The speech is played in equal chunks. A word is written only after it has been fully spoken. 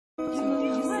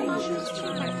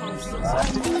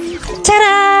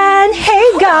Taran! Hey,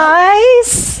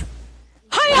 guys!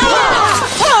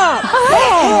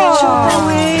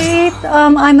 Wait,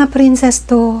 I'm a princess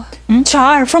too.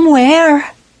 Char, from where?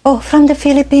 Oh, from the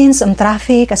Philippines.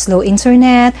 Traffic, slow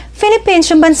internet. Philippines,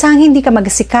 yung bansang hindi ka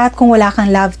magsikat kung wala kang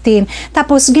love team.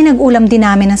 Tapos, ginag-ulam din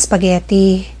namin ng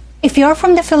spaghetti. If you're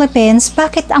from the Philippines,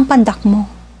 bakit ang pandak mo?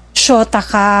 Shota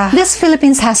ka. This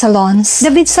Philippines has salons.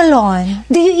 David Salon.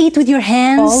 Do you eat with your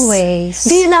hands? Always.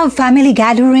 Do you love family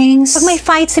gatherings? Pag may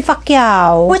fight si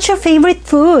Pacquiao. What's your favorite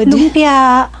food?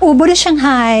 Lumpia. Ubo de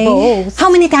Shanghai. Both. How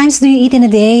many times do you eat in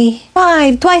a day?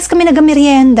 5. Twice kami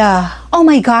nag-merienda. Oh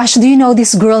my gosh, do you know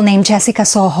this girl named Jessica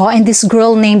Soho and this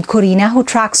girl named Corina who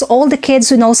tracks all the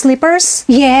kids with no slippers?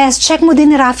 Yes, check mo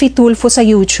din Rafi Tulfo sa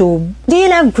YouTube. Do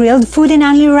you love grilled food and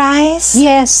only rice?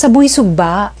 Yes, sabuy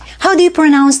sugba. How do you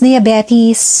pronounce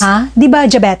diabetes? Huh? Di ba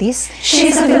diabetes?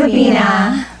 She's a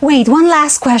Filipina. Wait, one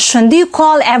last question. Do you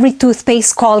call every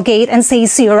toothpaste Colgate and say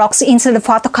Xerox instead of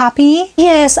photocopy?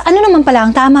 Yes, ano naman pala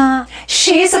ang tama?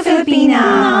 She's a Filipina.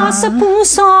 Nasa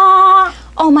puso.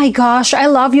 Oh my gosh, I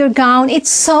love your gown.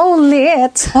 It's so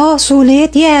lit. Oh,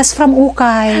 sulit? Yes, from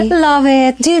Ukay. Love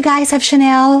it. Do you guys have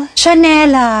Chanel?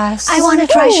 Chanelas. I want to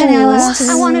try Chanelas.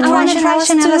 I want to try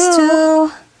Chanelas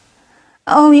too.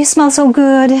 Oh, you smell so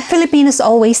good. Filipinos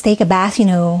always take a bath, you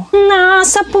know.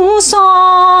 Nasa puso.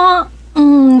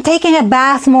 Taking a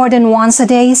bath more than once a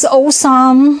day is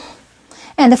awesome.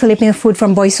 And the Filipino food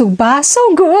from Boy Sugba,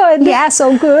 so good. Yeah,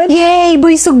 so good. Yay,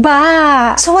 Boy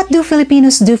Sugba. So what do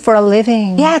Filipinos do for a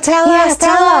living? Yeah, tell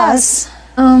us.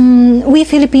 We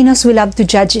Filipinos, we love to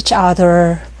judge each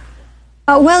other.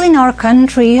 Well, in our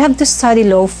country, you have to study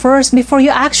law first before you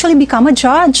actually become a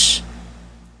judge.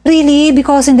 Really,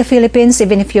 because in the Philippines,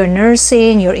 even if you're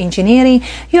nursing, you're engineering,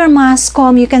 you're mass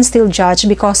comm, you can still judge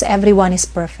because everyone is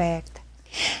perfect.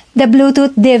 The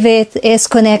Bluetooth divot is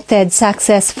connected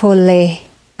successfully.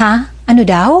 Ha? Ano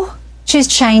daw? She's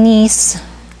Chinese.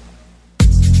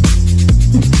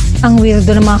 Ang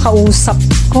weirdo ng mga kausap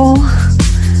ko.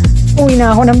 Uwi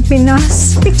na ako ng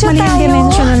Pinas. Picture tayo. Maling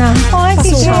dimension na. Oh,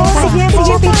 sige,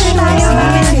 picture tayo.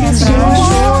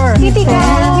 Sure. Titi ka.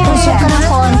 Pusok ka ng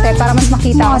konti para mas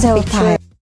makita ako sa picture.